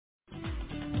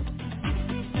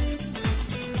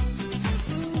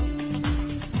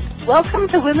Welcome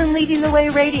to Women Leading the Way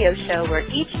radio show, where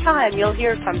each time you'll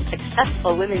hear from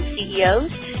successful women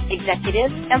CEOs,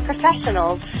 executives, and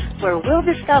professionals, where we'll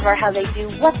discover how they do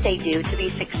what they do to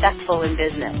be successful in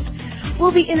business.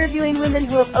 We'll be interviewing women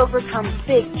who have overcome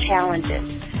big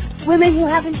challenges, women who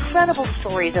have incredible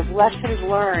stories of lessons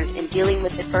learned in dealing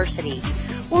with adversity.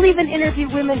 We'll even interview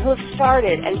women who have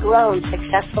started and grown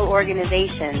successful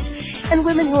organizations, and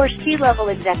women who are C-level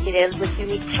executives with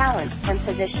unique talents and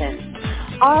positions.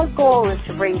 Our goal is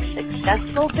to bring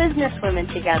successful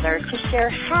businesswomen together to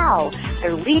share how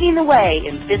they're leading the way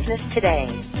in business today.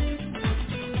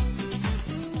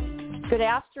 Good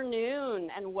afternoon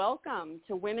and welcome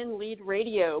to Women Lead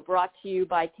Radio, brought to you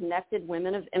by Connected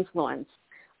Women of Influence.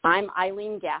 I'm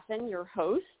Eileen Gaffin, your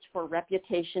host for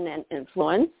Reputation and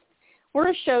Influence. We're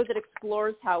a show that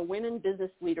explores how women business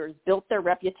leaders built their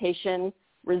reputation,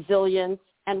 resilience,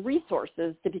 and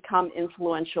resources to become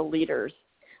influential leaders.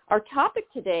 Our topic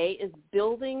today is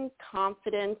building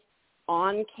confident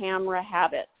on-camera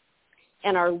habits.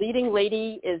 And our leading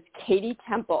lady is Katie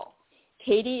Temple.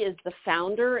 Katie is the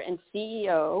founder and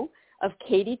CEO of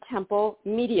Katie Temple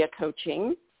Media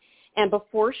Coaching. And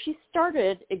before she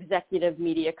started executive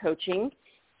media coaching,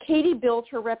 Katie built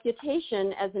her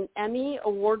reputation as an Emmy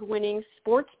award-winning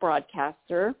sports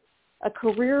broadcaster, a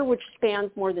career which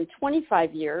spans more than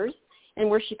 25 years, and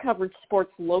where she covered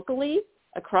sports locally,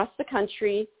 across the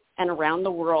country, and around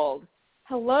the world.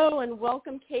 Hello and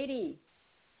welcome, Katie.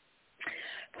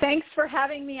 Thanks for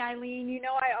having me, Eileen. You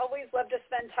know I always love to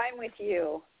spend time with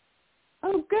you.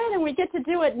 Oh, good, and we get to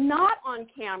do it not on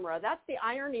camera. That's the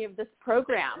irony of this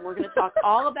program. We're going to talk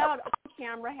all about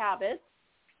on-camera habits,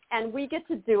 and we get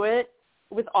to do it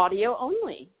with audio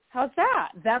only. How's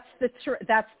that? That's the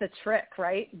trick,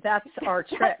 right? That's our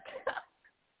trick.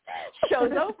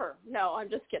 Show's over. No, I'm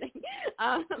just kidding.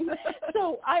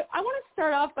 So I want to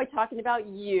start off by talking about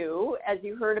you. As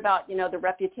you heard about, the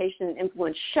Reputation and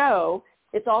Influence show,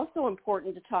 it's also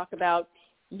important to talk about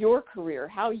your career,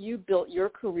 how you built your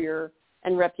career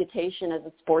and reputation as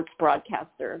a sports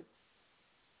broadcaster.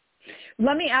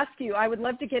 Let me ask you, I would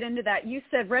love to get into that. You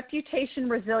said reputation,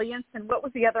 resilience, and what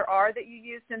was the other R that you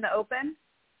used in the open?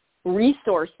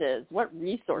 Resources. What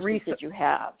resources did you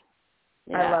have?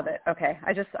 Yeah. I love it. Okay.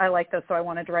 I like those, so I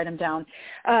wanted to write them down.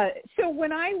 So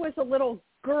when I was a little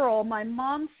girl, my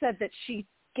mom said that she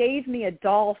gave me a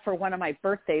doll for one of my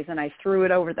birthdays, and I threw it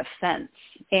over the fence.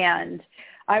 And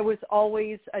I was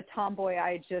always a tomboy.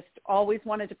 I just always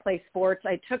wanted to play sports.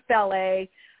 I took ballet.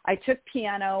 I took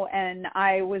piano, and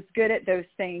I was good at those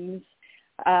things.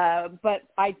 But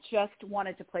I just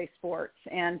wanted to play sports.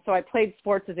 And so I played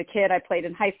sports as a kid. I played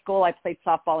in high school. I played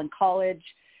softball in college.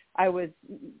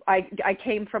 I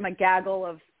came from a gaggle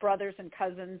of brothers and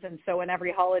cousins, and so in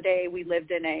every holiday we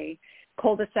lived in a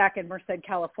cul-de-sac in Merced,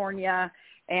 California,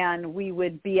 and we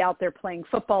would be out there playing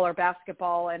football or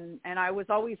basketball, and I was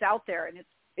always out there, and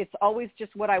it's always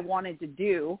just what I wanted to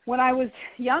do. When I was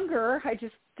younger, I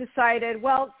just decided,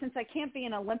 well, since I can't be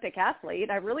an Olympic athlete,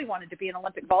 I really wanted to be an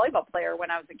Olympic volleyball player when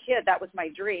I was a kid. That was my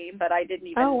dream, but I didn't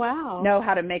even know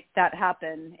how to make that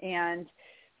happen. And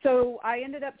so I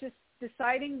ended up just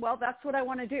deciding, well, that's what I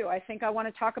want to do. I think I want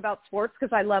to talk about sports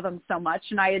because I love them so much.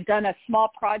 And I had done a small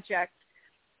project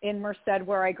in Merced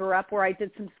where I grew up, where I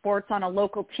did some sports on a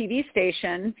local TV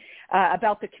station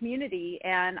about the community.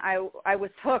 And I was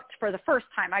hooked for the first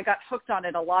time. I got hooked on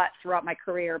it a lot throughout my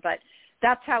career, but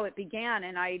that's how it began.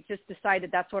 And I just decided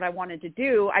that's what I wanted to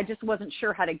do. I just wasn't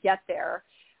sure how to get there.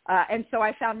 And so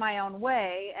I found my own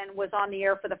way and was on the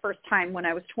air for the first time when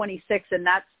I was 26. And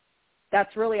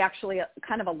that's really actually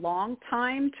kind of a long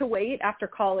time to wait after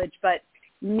college, but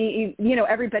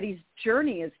everybody's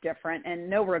journey is different and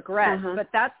no regrets, but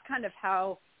that's kind of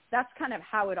how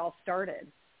it all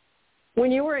started. When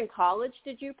you were in college,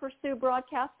 did you pursue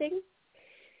broadcasting?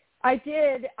 I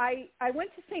did. I went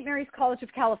to St. Mary's College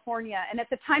of California, and at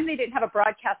the time they didn't have a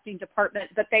broadcasting department,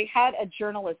 but they had a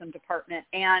journalism department,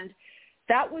 and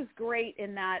that was great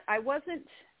in that I wasn't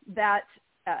that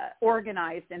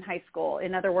organized in high school.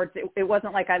 In other words, it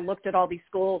wasn't like I looked at all these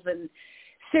schools and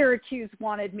Syracuse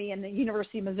wanted me and the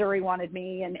University of Missouri wanted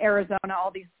me and Arizona,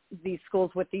 all these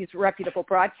schools with these reputable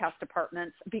broadcast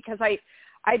departments, because I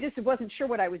just wasn't sure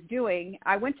what I was doing.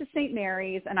 I went to St.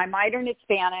 Mary's and I minored in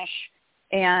Spanish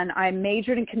and I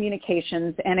majored in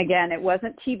communications. And again, it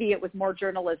wasn't TV, it was more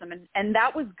journalism. And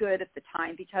that was good at the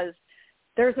time because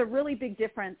there's a really big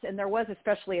difference, and there was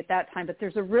especially at that time, but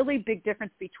there's a really big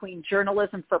difference between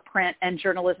journalism for print and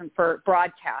journalism for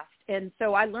broadcast. And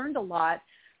so I learned a lot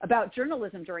about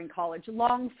journalism during college,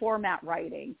 long format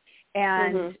writing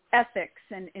and ethics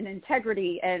and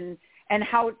integrity and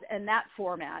and that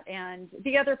format. And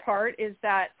the other part is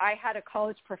that I had a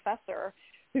college professor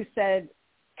who said,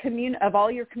 of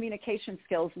all your communication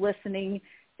skills, listening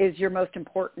is your most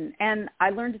important. And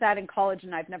I learned that in college,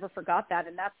 and I've never forgot that.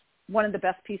 And that's one of the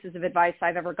best pieces of advice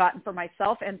I've ever gotten for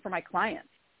myself and for my clients.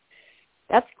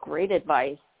 That's great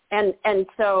advice. And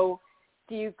so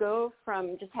do you go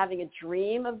from just having a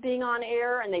dream of being on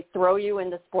air and they throw you in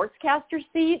the sportscaster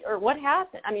seat, or what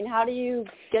happened? I mean, how do you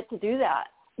get to do that?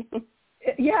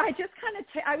 Yeah, I just kind of,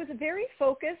 I was very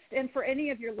focused. And for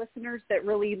any of your listeners that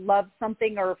really love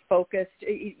something or focused,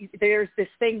 there's this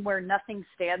thing where nothing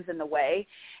stands in the way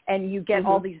and you get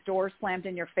all these doors slammed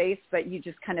in your face, but you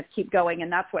just kind of keep going.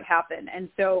 And that's what happened. And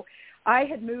so I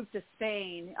had moved to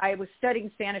Spain. I was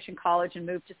studying Spanish in college and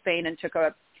moved to Spain and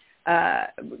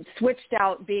switched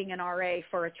out being an RA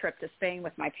for a trip to Spain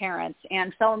with my parents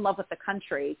and fell in love with the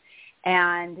country.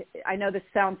 And I know this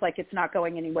sounds like it's not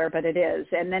going anywhere, but it is.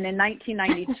 And then in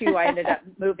 1992, I ended up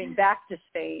moving back to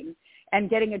Spain and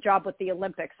getting a job with the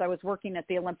Olympics. I was working at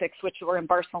the Olympics, which were in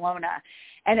Barcelona.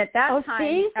 And at that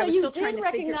time, I was still trying to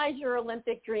recognize your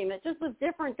Olympic dream. It just was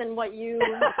different than what you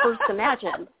first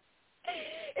imagined.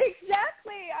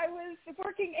 Exactly. I was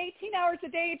working 18 hours a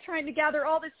day trying to gather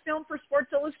all this film for Sports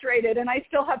Illustrated, and I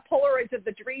still have Polaroids of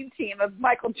the dream team of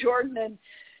Michael Jordan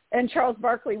and Charles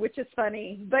Barkley, which is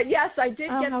funny. But yes, I did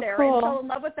get there and fell in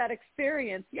love with that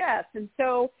experience. Yes. And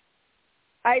so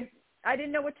I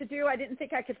didn't know what to do. I didn't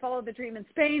think I could follow the dream in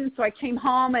Spain. So I came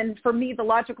home, and for me, the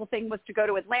logical thing was to go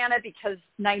to Atlanta because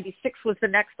 96 was the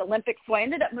next Olympics. So I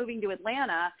ended up moving to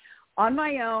Atlanta on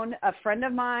my own. A friend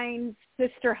of mine's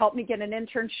sister helped me get an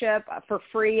internship for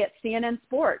free at CNN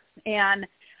Sports. And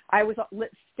I was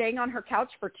staying on her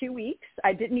couch for 2 weeks.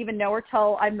 I didn't even know her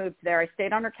till I moved there. I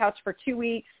stayed on her couch for 2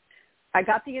 weeks. I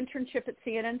got the internship at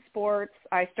CNN Sports.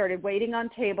 I started waiting on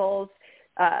tables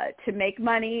to make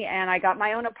money, and I got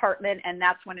my own apartment, and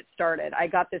that's when it started. I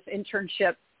got this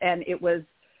internship, and it was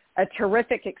a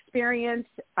terrific experience.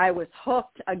 I was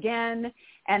hooked again,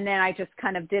 and then I just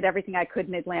kind of did everything I could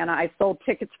in Atlanta. I sold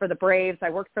tickets for the Braves.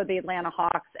 I worked for the Atlanta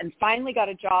Hawks, and finally got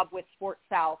a job with Sports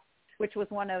South, which was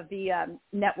one of the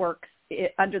networks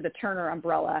under the Turner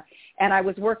umbrella. And I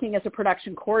was working as a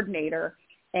production coordinator.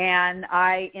 And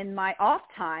in my off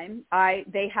time,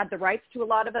 they had the rights to a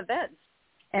lot of events.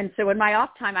 And so in my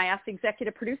off time, I asked the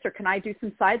executive producer, can I do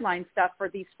some sideline stuff for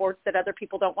these sports that other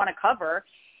people don't want to cover?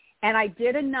 And I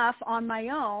did enough on my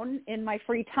own in my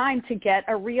free time to get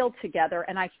a reel together.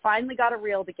 And I finally got a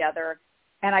reel together.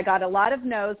 And I got a lot of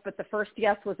no's, but the first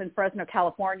yes was in Fresno,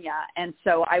 California. And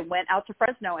so I went out to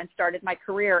Fresno and started my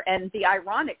career. And the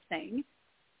ironic thing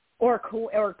or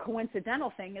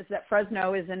coincidental thing is that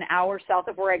Fresno is an hour south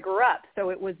of where I grew up. So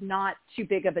it was not too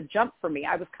big of a jump for me.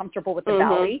 I was comfortable with the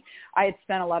Valley. I had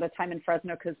spent a lot of time in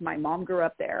Fresno because my mom grew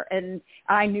up there, and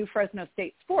I knew Fresno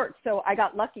State sports. So I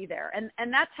got lucky there.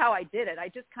 And that's how I did it. I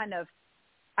just kind of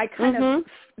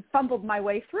fumbled my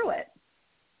way through it.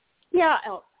 Yeah.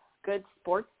 Oh, good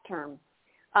sports term.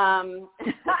 I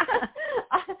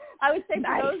would say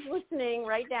for those listening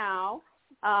right now,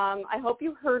 I hope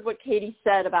you heard what Katie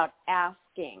said about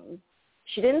asking.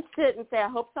 She didn't sit and say, I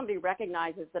hope somebody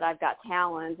recognizes that I've got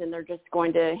talent and they're just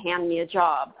going to hand me a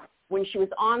job. When she was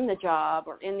on the job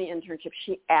or in the internship,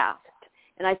 she asked.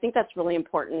 And I think that's really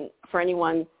important for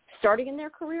anyone starting in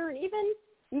their career and even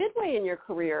midway in your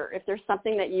career. If there's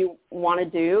something that you want to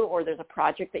do or there's a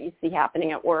project that you see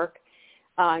happening at work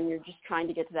and you're just trying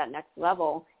to get to that next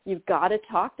level, you've got to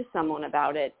talk to someone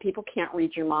about it. People can't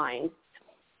read your mind.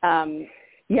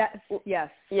 Yes.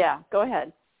 Yeah, go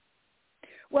ahead.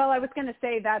 Well, I was going to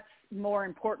say that's more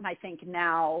important, I think,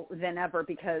 now than ever,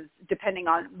 because depending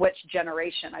on which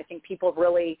generation, I think people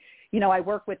really, I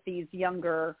work with these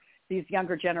younger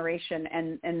generation,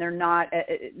 and they're not,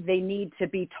 they need to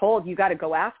be told, you got to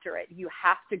go after it. You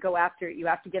have to go after it. You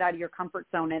have to get out of your comfort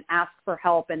zone and ask for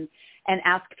help and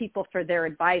ask people for their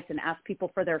advice and ask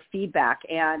people for their feedback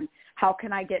and how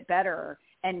can I get better?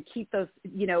 And keep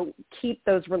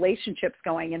those relationships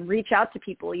going and reach out to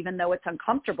people even though it's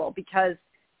uncomfortable, because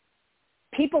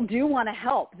people do want to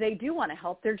help. They do want to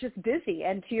help. They're just busy.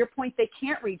 And to your point, they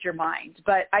can't read your mind.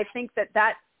 But I think that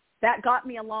got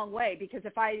me a long way, because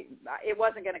it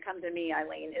wasn't going to come to me,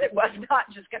 Eileen. It was not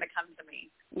just going to come to me.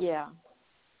 Yeah.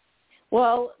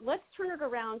 Well, let's turn it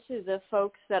around to the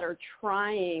folks that are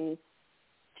trying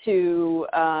to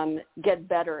get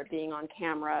better at being on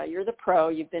camera. You're the pro.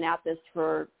 You've been at this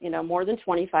for, more than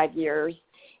 25 years.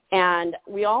 And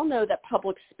we all know that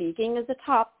public speaking is a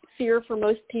top fear for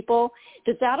most people.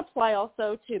 Does that apply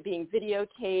also to being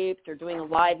videotaped or doing a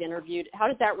live interview? How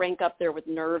does that rank up there with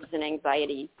nerves and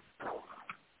anxiety?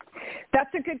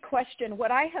 That's a good question.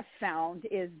 What I have found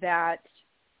is that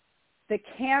the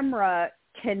camera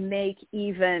can make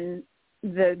even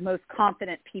the most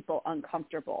confident people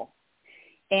uncomfortable.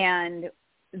 And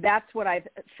that's what I've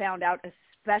found out,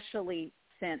 especially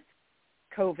since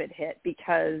COVID hit,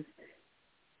 because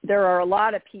there are a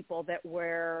lot of people that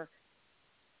were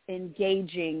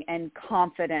engaging and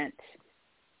confident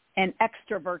and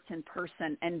extroverts in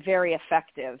person and very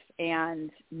effective. And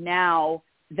now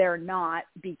they're not,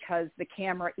 because the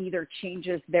camera either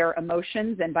changes their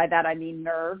emotions, and by that I mean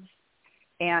nerves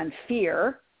and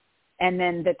fear, and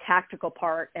then the tactical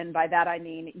part, and by that I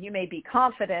mean you may be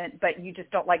confident, but you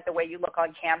just don't like the way you look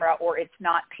on camera, or it's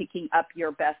not picking up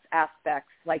your best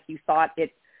aspects like you thought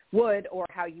it would or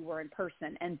how you were in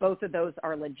person. And both of those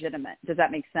are legitimate. Does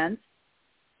that make sense?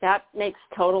 That makes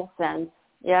total sense.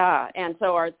 Yeah. And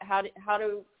so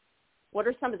what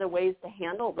are some of the ways to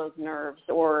handle those nerves,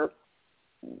 or,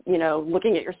 you know,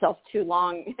 looking at yourself too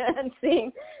long and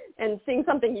seeing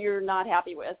something you're not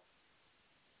happy with?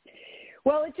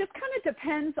 Well, it just kind of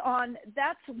depends on,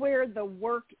 that's where the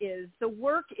work is. The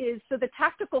work is, so the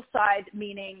tactical side,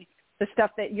 meaning the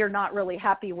stuff that you're not really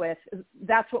happy with,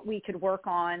 that's what we could work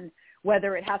on,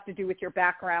 whether it has to do with your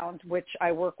background, which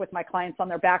I work with my clients on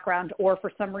their background, or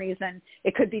for some reason,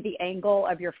 it could be the angle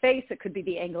of your face, it could be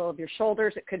the angle of your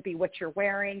shoulders, it could be what you're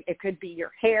wearing, it could be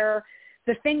your hair.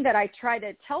 The thing that I try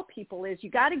to tell people is you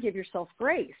got to give yourself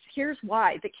grace. Here's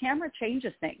why. The camera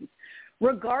changes things.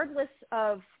 Regardless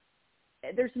of,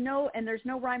 there's no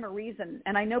rhyme or reason.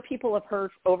 And I know people have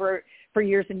heard for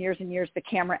years and years and years, the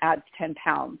camera adds 10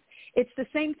 pounds. It's the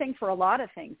same thing for a lot of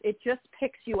things. It just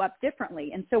picks you up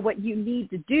differently. And so what you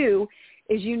need to do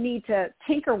is you need to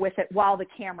tinker with it while the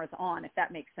camera's on, if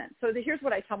that makes sense. So here's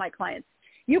what I tell my clients.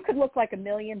 You could look like $1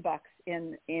 million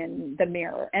in the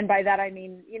mirror. And by that, I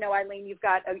mean, you know, Eileen,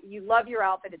 you love your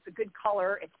outfit. It's a good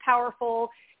color. It's powerful.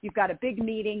 You've got a big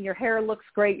meeting. Your hair looks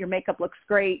great. Your makeup looks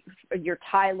great. Your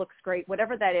tie looks great,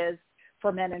 whatever that is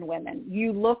for men and women.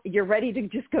 You're ready to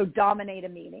just go dominate a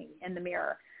meeting in the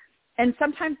mirror. And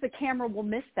sometimes the camera will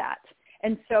miss that.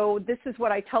 And so this is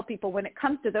what I tell people when it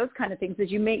comes to those kind of things,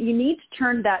 is you need to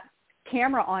turn that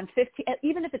camera on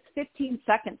even if it's 15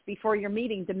 seconds before your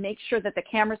meeting, to make sure that the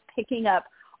camera's picking up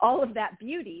all of that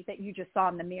beauty that you just saw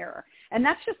in the mirror. And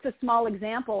that's just a small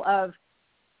example of,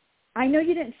 I know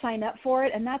you didn't sign up for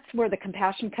it, and that's where the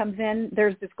compassion comes in.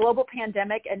 There's this global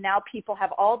pandemic, and now people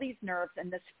have all these nerves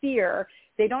and this fear.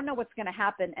 They don't know what's going to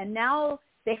happen, and now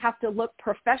they have to look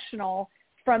professional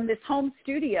from this home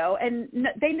studio, and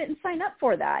they didn't sign up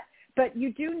for that. But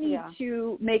you do need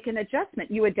to make an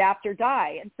adjustment. You adapt or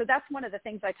die. And so that's one of the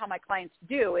things I tell my clients to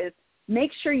do, is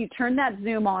make sure you turn that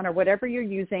Zoom on or whatever you're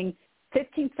using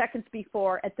 15 seconds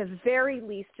before, at the very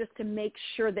least, just to make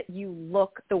sure that you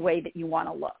look the way that you want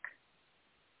to look.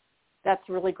 That's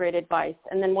really great advice.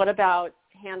 And then what about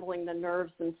handling the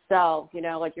nerves themselves, you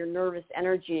know, like your nervous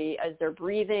energy as they're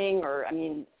breathing, or, I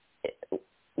mean,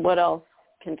 what else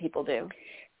can people do?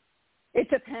 It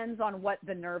depends on what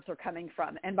the nerves are coming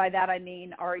from. And by that I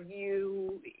mean,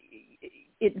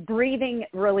 breathing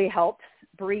really helps.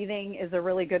 Breathing is a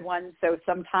really good one. So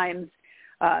sometimes,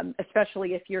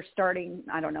 especially if you're starting,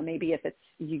 I don't know, maybe if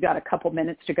you got a couple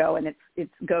minutes to go and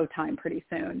it's go time pretty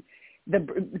soon,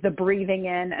 the breathing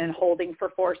in and holding for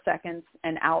 4 seconds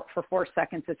and out for 4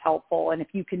 seconds is helpful. And if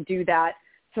you can do that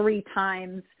 3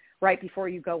 times right before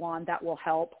you go on, that will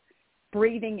help.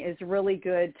 Breathing is really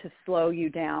good to slow you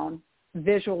down.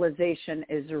 Visualization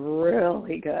is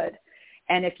really good.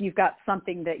 And if you've got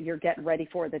something that you're getting ready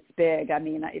for that's big, I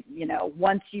mean,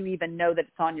 once you even know that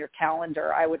it's on your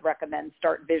calendar, I would recommend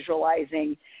start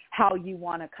visualizing how you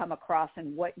want to come across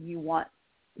and what you want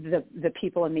the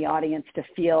people in the audience to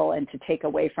feel and to take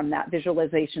away from that.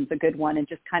 Visualization's a good one, and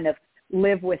just kind of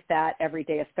live with that every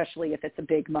day, especially if it's a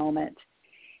big moment.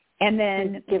 And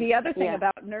then the other thing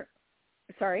about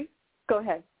sorry? Go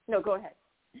ahead. No, go ahead.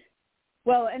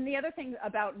 Well, and the other thing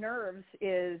about nerves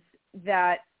is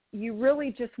that you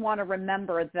really just want to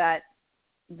remember that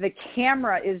the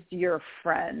camera is your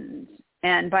friend.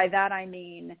 And by that I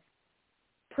mean,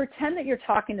 pretend that you're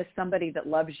talking to somebody that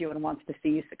loves you and wants to see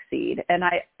you succeed.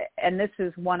 And this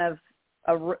is one of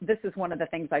the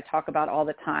things I talk about all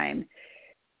the time,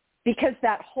 because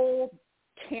that whole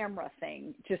camera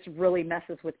thing just really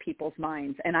messes with people's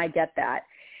minds, and I get that.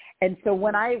 And so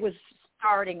when I was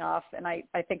starting off, and I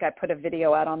think I put a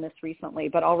video out on this recently,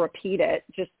 but I'll repeat it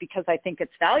just because I think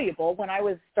it's valuable. When I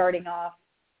was starting off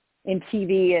in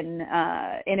TV in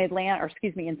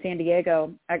San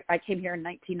Diego, I came here in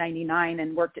 1999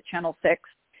 and worked at Channel 6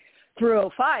 through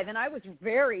 2005, and I was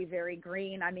very, very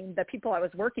green. I mean, the people I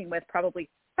was working with probably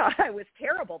I was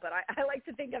terrible, but I like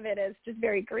to think of it as just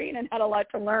very green and had a lot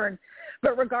to learn.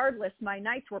 But regardless, my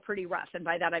nights were pretty rough. And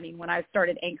by that, I mean, when I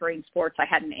started anchoring sports, I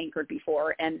hadn't anchored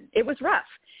before, and it was rough.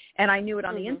 And I knew it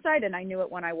on the inside, and I knew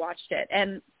it when I watched it.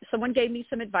 And someone gave me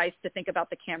some advice to think about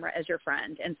the camera as your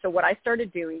friend. And so what I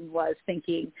started doing was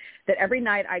thinking that every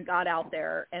night I got out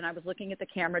there and I was looking at the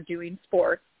camera doing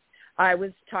sports, I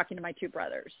was talking to my two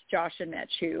brothers, Josh and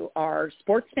Mitch, who are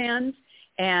sports fans,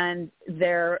 and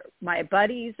they're my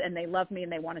buddies, and they love me,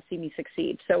 and they want to see me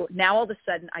succeed. So now all of a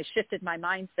sudden I shifted my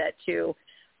mindset to,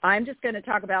 I'm just going to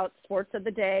talk about sports of the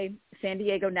day, San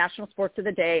Diego National Sports of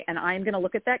the Day, and I'm going to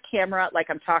look at that camera like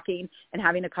I'm talking and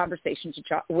having a conversation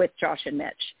with Josh and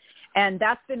Mitch. And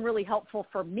that's been really helpful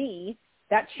for me.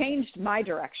 That changed my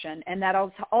direction, and that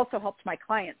also helped my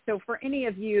clients. So for any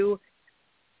of you,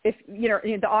 if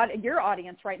your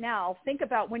audience right now, think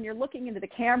about when you're looking into the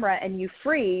camera and you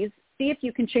freeze, see if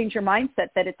you can change your mindset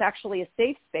that it's actually a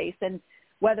safe space. And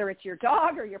whether it's your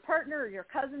dog or your partner or your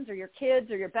cousins or your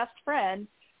kids or your best friend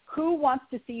who wants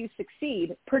to see you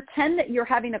succeed, pretend that you're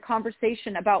having a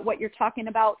conversation about what you're talking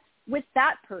about with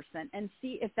that person and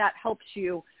see if that helps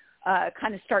you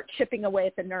kind of start chipping away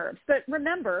at the nerves. But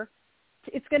remember,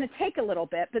 it's going to take a little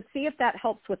bit, but see if that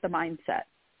helps with the mindset.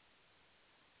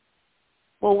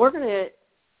 Well, we're going to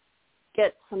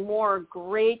get some more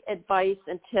great advice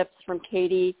and tips from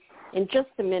Katie in just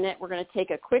a minute. We're going to take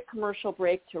a quick commercial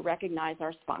break to recognize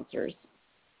our sponsors.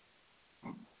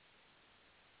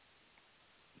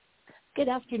 Good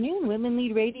afternoon. Women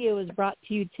Lead Radio is brought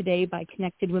to you today by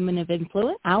Connected Women of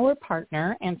Influence, our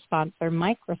partner and sponsor,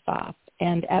 Microsoft.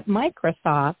 And at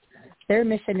Microsoft, their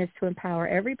mission is to empower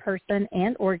every person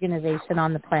and organization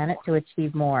on the planet to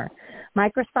achieve more.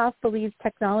 Microsoft believes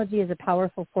technology is a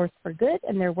powerful force for good,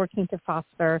 and they're working to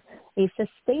foster a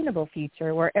sustainable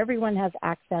future where everyone has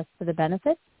access to the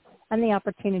benefits and the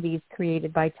opportunities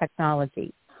created by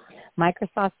technology.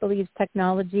 Microsoft believes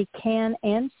technology can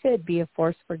and should be a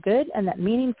force for good, and that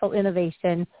meaningful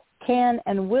innovation can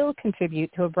and will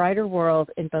contribute to a brighter world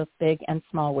in both big and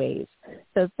small ways.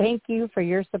 So thank you for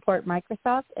your support,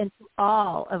 Microsoft, and to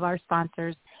all of our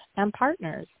sponsors and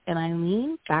partners. And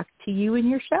Eileen, back to you and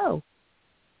your show.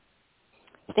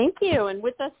 Thank you. And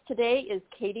with us today is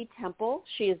Katie Temple.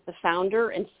 She is the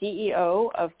founder and CEO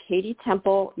of Katie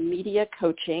Temple Media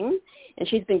Coaching, and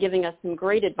she's been giving us some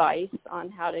great advice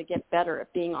on how to get better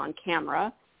at being on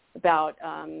camera, about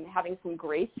having some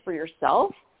grace for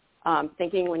yourself,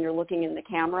 thinking when you're looking in the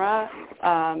camera,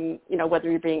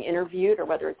 whether you're being interviewed or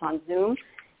whether it's on Zoom,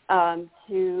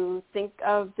 to think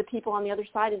of the people on the other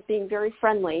side as being very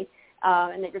friendly,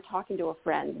 and that you're talking to a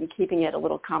friend and keeping it a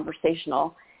little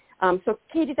conversational. So,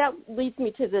 Katie, that leads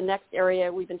me to the next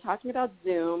area. We've been talking about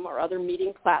Zoom or other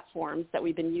meeting platforms that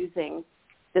we've been using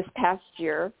this past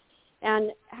year.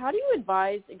 And how do you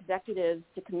advise executives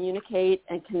to communicate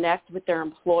and connect with their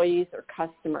employees or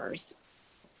customers?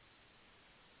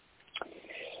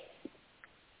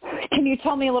 Can you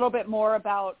tell me a little bit more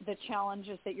about the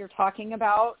challenges that you're talking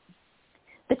about?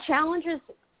 The challenges,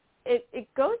 it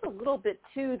goes a little bit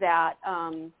to that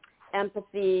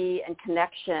empathy and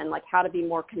connection, like how to be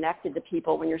more connected to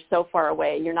people when you're so far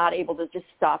away. You're not able to just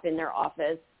stop in their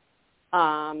office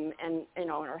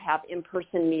or have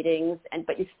in-person meetings,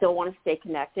 but you still want to stay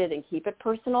connected and keep it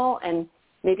personal. And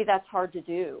maybe that's hard to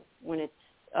do when it's,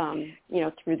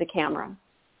 through the camera.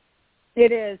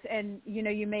 It is. And,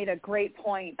 you made a great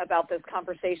point about those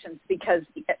conversations, because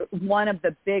one of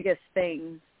the biggest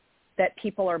things that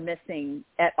people are missing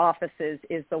at offices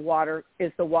is the water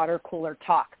cooler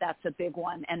talk. That's a big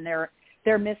one. And they're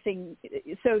missing.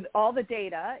 So all the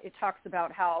data, it talks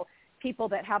about how people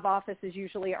that have offices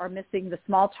usually are missing the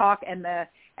small talk and the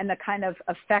kind of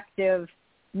effective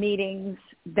meetings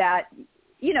that,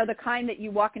 the kind that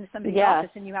you walk into somebody's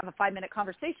office and you have a 5-minute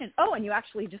conversation. Oh, and you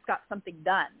actually just got something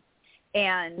done.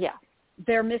 And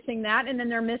they're missing that, and then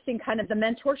they're missing kind of the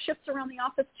mentorships around the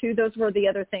office too. Those were the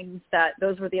other things that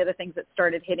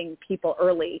started hitting people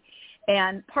early.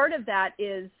 And part of that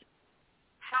is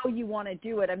how you want to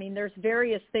do it. I mean, there's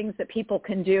various things that people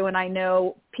can do, and I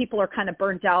know people are kind of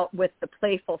burnt out with the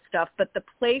playful stuff, but the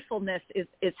playfulness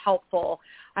is helpful.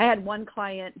 I had one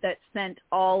client that sent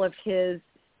all of his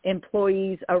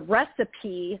employees a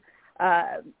recipe,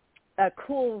 a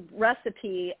cool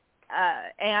recipe,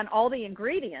 and all the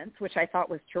ingredients, which I thought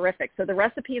was terrific. So the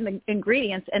recipe and the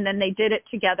ingredients, and then they did it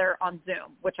together on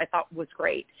Zoom, which I thought was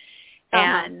great.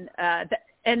 And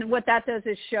what that does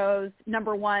is shows,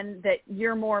 number one, that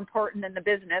you're more important than the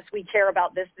business. We care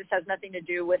about this. This has nothing to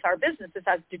do with our business. This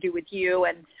has to do with you.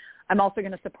 And I'm also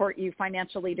going to support you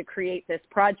financially to create this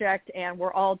project. And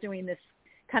we're all doing this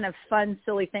kind of fun,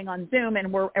 silly thing on Zoom,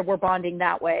 and we're bonding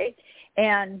that way.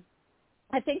 And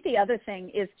I think the other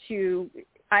thing is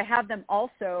I have them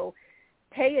also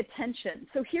pay attention.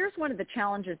 So here's one of the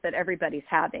challenges that everybody's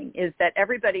having is that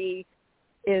everybody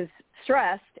is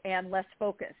stressed and less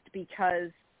focused because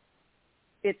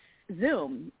it's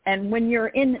Zoom. And when you're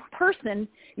in person,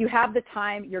 you have the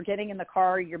time, you're getting in the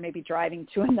car, you're maybe driving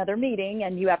to another meeting,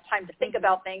 and you have time to think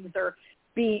about things or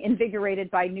be invigorated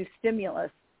by new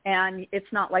stimulus. And it's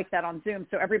not like that on Zoom.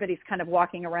 So everybody's kind of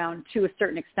walking around to a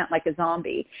certain extent like a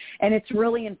zombie. And it's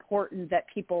really important that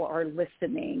people are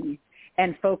listening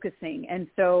and focusing. And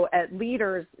so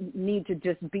leaders need to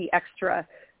just be extra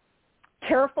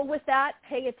careful with that,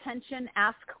 pay attention,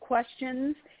 ask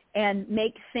questions, and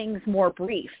make things more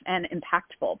brief and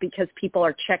impactful because people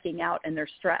are checking out and they're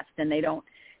stressed and they don't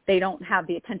have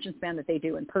the attention span that they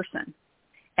do in person.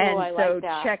 And I so like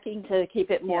that, checking to keep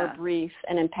it more brief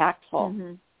and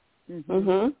impactful. Mm-hmm.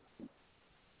 Mm-hmm.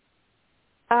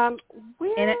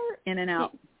 Where in and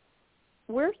out.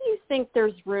 Where do you think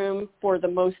there's room for the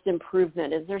most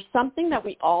improvement? Is there something that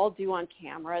we all do on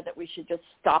camera that we should just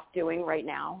stop doing right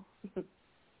now?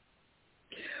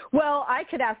 Well, I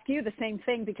could ask you the same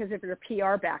thing because of your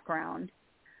PR background.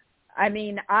 I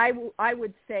mean, I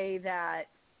would say that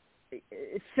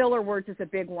filler words is a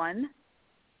big one.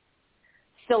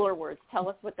 Filler words. Tell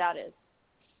us what that is.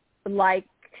 Like,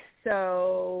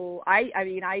 so, I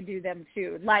mean, I do them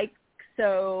too. Like,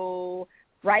 so,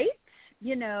 right?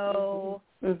 You know,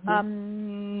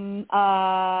 mm-hmm.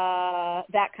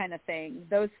 That kind of thing.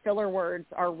 Those filler words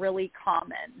are really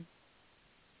common.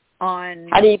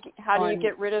 How do you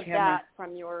get rid of that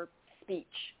from your speech?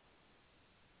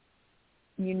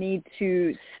 You need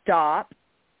to stop.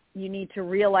 You need to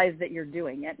realize that you're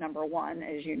doing it, number one,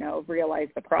 as you know, realize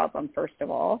the problem, first of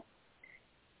all.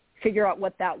 Figure out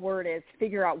what that word is.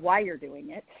 Figure out why you're doing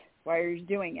it. Why are you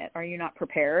doing it? Are you not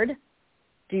prepared?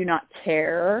 Do you not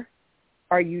care?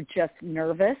 Are you just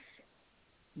nervous?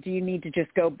 Do you need to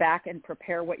just go back and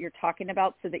prepare what you're talking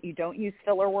about so that you don't use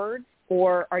filler words?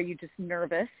 Or are you just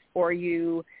nervous? Or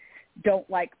you don't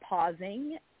like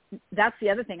pausing? That's the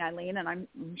other thing, Eileen, and I'm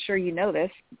sure you know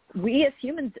this. We as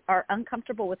humans are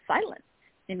uncomfortable with silence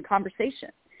in conversation.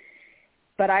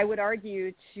 But I would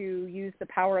argue to use the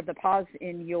power of the pause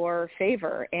in your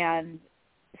favor. And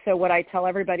so what I tell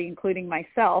everybody, including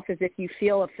myself, is if you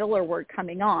feel a filler word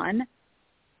coming on,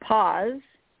 pause,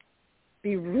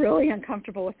 be really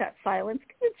uncomfortable with that silence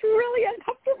because it's really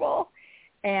uncomfortable,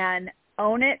 and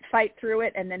own it, fight through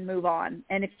it, and then move on.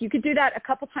 And if you could do that a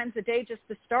couple times a day just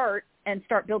to start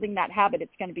building that habit,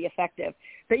 it's going to be effective.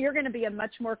 But you're going to be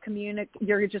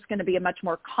you're just going to be a much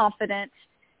more confident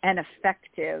and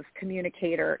effective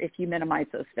communicator if you minimize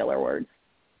those filler words.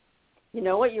 You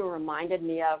know what you reminded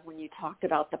me of when you talked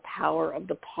about the power of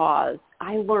the pause?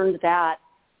 I learned that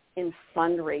in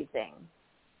fundraising.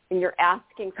 And you're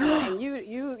asking for, and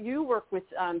you work with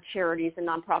charities and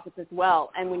nonprofits as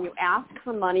well. And when you ask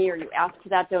for money or you ask for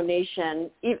that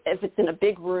donation, if it's in a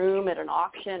big room at an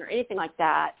auction or anything like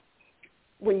that,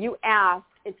 when you ask,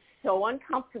 it's so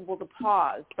uncomfortable to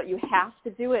pause, but you have to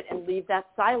do it and leave that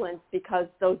silence because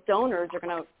those donors are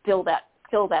going to fill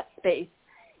that space.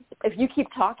 If you keep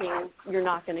talking, you're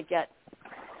not going to get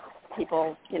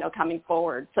people, coming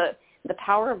forward. So the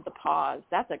power of the pause,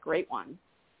 that's a great one.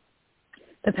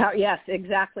 The power, yes,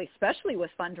 exactly. Especially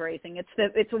with fundraising,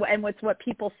 it's what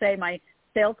people say. My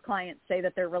sales clients say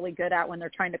that they're really good at when they're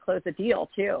trying to close a deal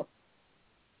too.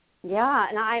 Yeah,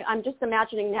 and I'm just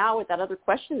imagining now with that other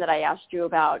question that I asked you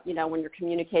about, when you're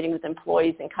communicating with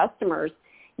employees and customers,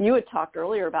 you had talked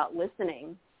earlier about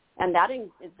listening, and that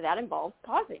involves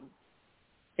pausing.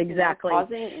 Exactly.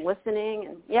 Pausing,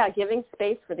 listening, and giving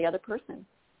space for the other person.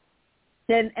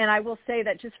 And I will say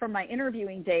that just from my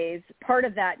interviewing days, part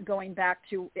of that going back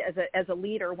to as a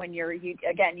leader, when you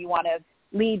want to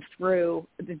lead through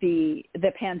the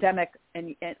pandemic,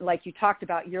 and like you talked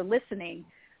about, you're listening.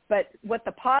 But what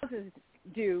the pauses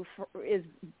do is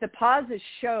the pauses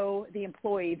show the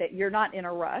employee that you're not in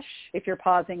a rush. If you're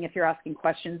pausing, if you're asking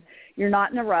questions, you're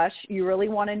not in a rush. You really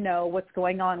want to know what's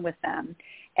going on with them.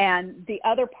 And the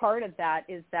other part of that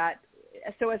is that,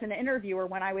 so as an interviewer,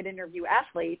 when I would interview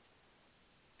athletes,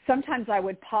 sometimes I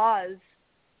would pause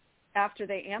after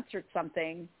they answered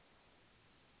something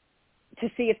to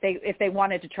see if they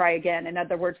wanted to try again. In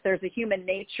other words, there's a human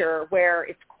nature where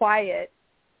it's quiet,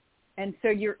 and so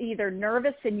you're either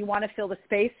nervous and you want to fill the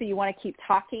space, so you want to keep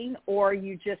talking, or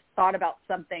you just thought about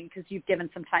something because you've given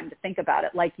some time to think about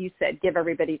it. Like you said, give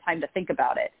everybody time to think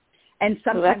about it. And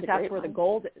sometimes that's where the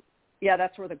gold is. Yeah,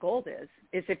 that's where the gold is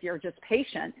if you're just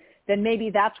patient, then maybe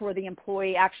that's where the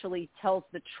employee actually tells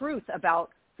the truth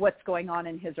about what's going on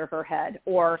in his or her head,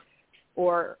 or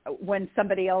when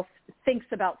somebody else thinks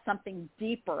about something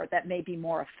deeper that may be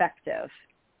more effective.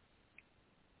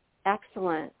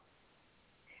 Excellent.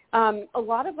 A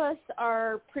lot of us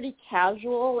are pretty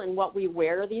casual in what we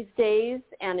wear these days,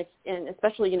 and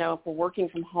especially, if we're working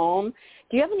from home.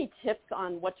 Do you have any tips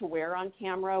on what to wear on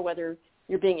camera, whether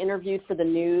you're being interviewed for the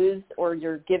news or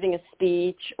you're giving a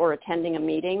speech or attending a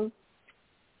meeting?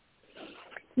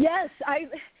 Yes,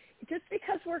 just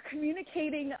because we're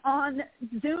communicating on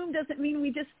Zoom doesn't mean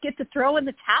we just get to throw in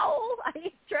the towel.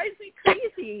 It drives me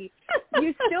crazy.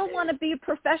 You still want to be a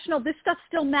professional. This stuff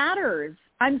still matters.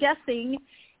 I'm guessing.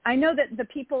 I know that the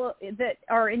people that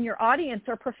are in your audience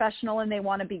are professional and they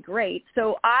want to be great.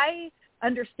 So I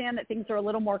understand that things are a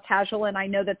little more casual, and I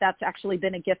know that that's actually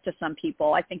been a gift to some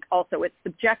people. I think also it's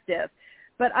subjective.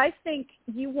 But I think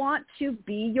you want to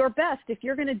be your best. If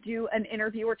you're going to do an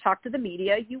interview or talk to the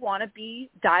media, you want to be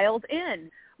dialed in.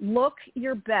 Look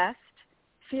your best,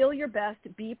 feel your best,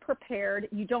 be prepared.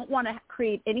 You don't want to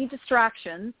create any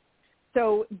distractions.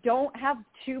 So don't have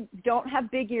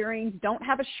big earrings, don't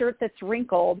have a shirt that's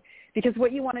wrinkled, because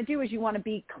what you want to do is you want to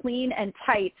be clean and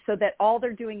tight so that all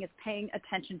they're doing is paying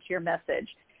attention to your message.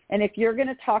 And if you're going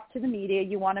to talk to the media,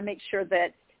 you want to make sure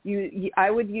that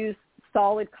I would use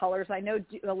solid colors. I know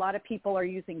a lot of people are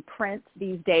using print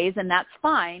these days, and that's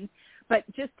fine. But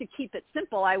just to keep it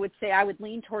simple, I would say I would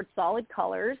lean towards solid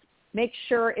colors. Make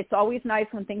sure it's always nice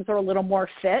when things are a little more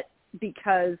fit,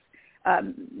 because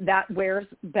that wears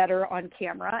better on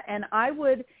camera. And I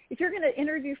would, if you're going to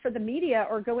interview for the media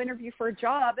or go interview for a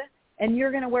job and you're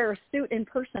going to wear a suit in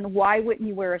person, why wouldn't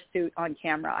you wear a suit on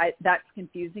camera? That's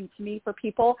confusing to me for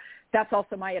people. That's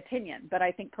also my opinion, but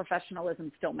I think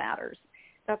professionalism still matters.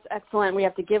 That's excellent. We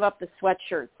have to give up the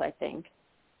sweatshirts, I think.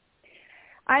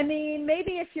 I mean,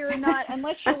 maybe if you're not,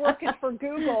 unless you're working for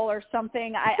Google or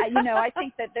something, I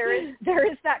think that there is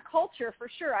that culture for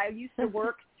sure. I used to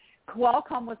work,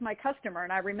 Qualcomm was my customer,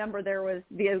 and I remember there was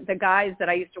the guys that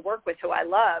I used to work with who I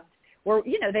loved were,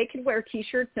 they could wear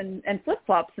T-shirts and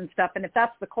flip-flops and stuff, and if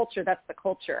that's the culture, that's the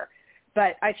culture.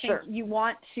 But I think you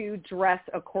want to dress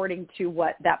according to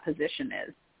what that position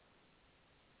is.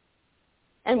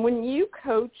 And when you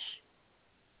coach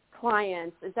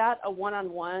clients, is that a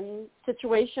one-on-one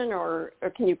situation, or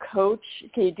can you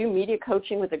do media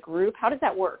coaching with a group? How does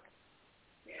that work?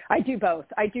 I do both.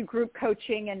 I do group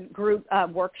coaching and group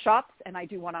workshops, and I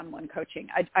do one-on-one coaching.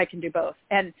 I can do both.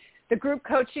 And the group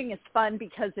coaching is fun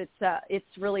because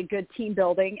it's really good team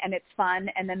building, and it's fun.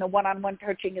 And then the one-on-one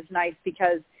coaching is nice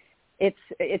because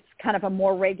it's kind of a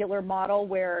more regular model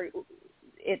where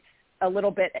it's a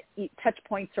little bit touch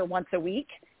points are once a week,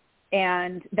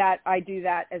 and that I do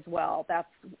that as well. That's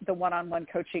the one-on-one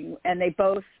coaching, and they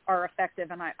both are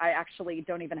effective, and I actually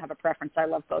don't even have a preference. I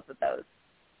love both of those.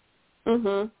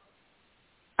 Mm-hmm.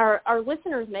 Our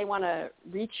listeners may want to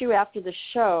reach you after the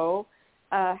show.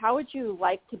 How would you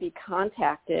like to be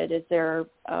contacted? Is there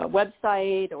a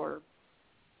website or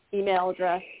email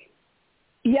address?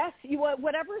 Yes,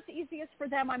 whatever's easiest for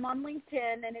them. I'm on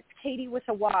LinkedIn, and it's Katie with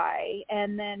a Y.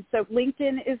 And then, so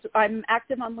I'm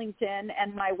active on LinkedIn,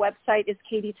 and my website is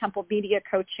Katie Temple Media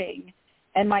Coaching.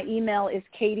 And my email is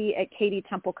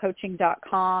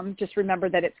katie@katietemplecoaching.com. Just remember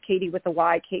that it's Katie with a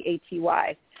Y, Katy.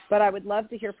 But I would love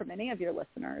to hear from any of your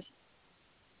listeners.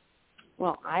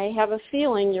 Well, I have a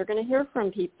feeling you're going to hear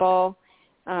from people.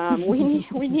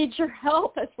 We need your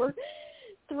help as we're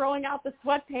throwing out the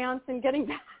sweatpants and getting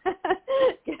back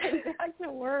to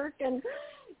work and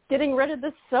getting rid of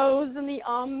the so's and the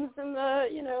ums and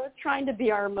trying to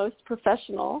be our most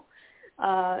professional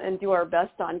and do our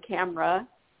best on camera.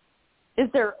 Is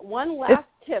there one last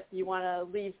tip you want to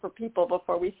leave for people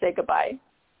before we say goodbye?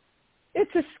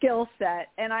 It's a skill set,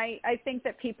 and I think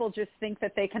that people just think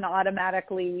that they can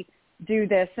automatically do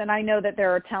this, and I know that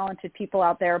there are talented people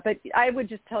out there, but I would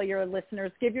just tell your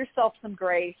listeners, give yourself some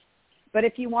grace. But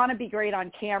if you want to be great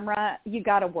on camera, you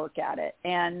got to work at it,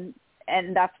 and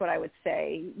that's what I would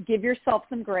say. Give yourself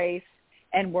some grace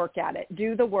and work at it.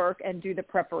 Do the work and do the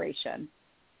preparation.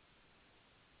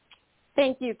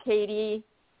 Thank you, Katie.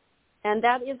 And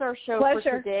that is our show for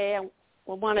today. I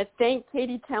want to thank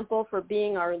Katie Temple for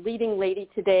being our leading lady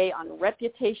today on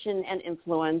reputation and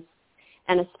influence.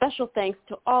 And a special thanks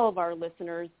to all of our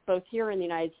listeners, both here in the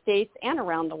United States and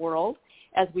around the world,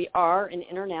 as we are an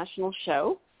international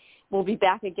show. We'll be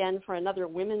back again for another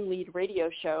Women Lead Radio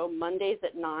show, Mondays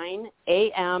at 9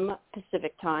 a.m.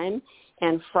 Pacific time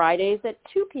and Fridays at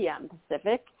 2 p.m.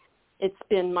 Pacific. It's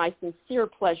been my sincere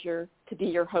pleasure to be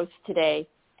your host today.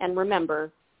 And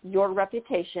remember, your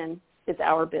reputation is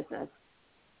our business.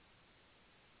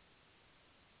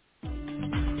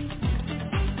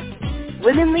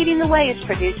 Women Leading the Way is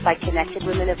produced by Connected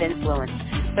Women of Influence,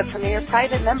 the premier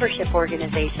private membership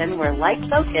organization where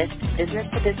like-focused,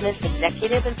 business-to-business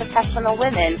executive and professional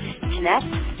women connect,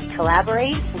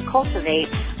 collaborate, and cultivate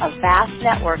a vast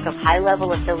network of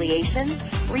high-level affiliations,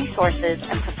 resources,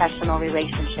 and professional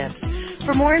relationships.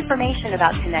 For more information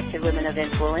about Connected Women of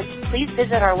Influence, please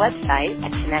visit our website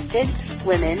at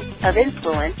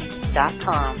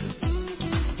connectedwomenofinfluence.com.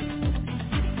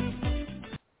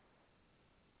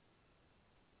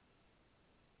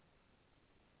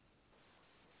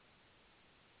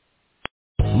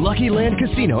 Lucky Land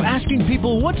Casino, asking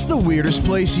people, what's the weirdest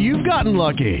place you've gotten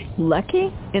lucky? Lucky?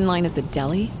 In line at the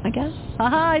deli, I guess?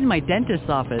 Aha, in my dentist's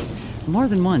office. More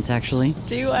than once, actually.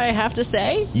 Do I have to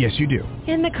say? Yes, you do.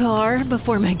 In the car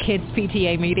before my kids'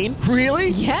 PTA meeting.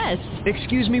 Really? Yes.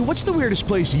 Excuse me, what's the weirdest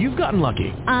place you've gotten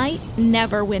lucky? I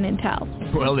never win and tell.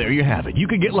 Well, there you have it. You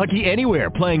can get lucky anywhere,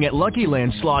 playing at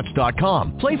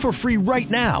LuckyLandSlots.com. Play for free right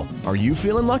now. Are you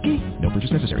feeling lucky? No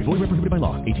purchase necessary. Void where prohibited by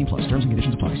law. 18+. Terms and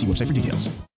conditions apply. See website for details.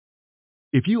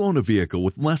 If you own a vehicle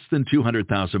with less than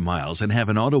 200,000 miles and have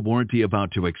an auto warranty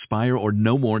about to expire or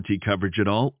no warranty coverage at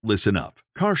all, listen up.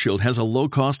 CarShield has a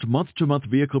low-cost month-to-month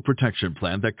vehicle protection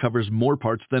plan that covers more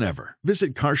parts than ever.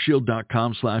 Visit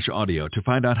carshield.com/audio to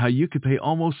find out how you could pay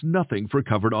almost nothing for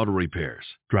covered auto repairs.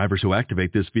 Drivers who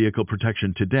activate this vehicle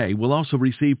protection today will also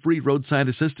receive free roadside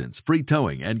assistance, free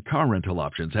towing, and car rental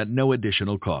options at no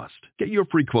additional cost. Get your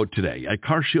free quote today at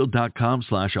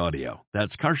carshield.com/audio.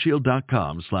 That's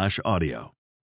carshield.com/audio.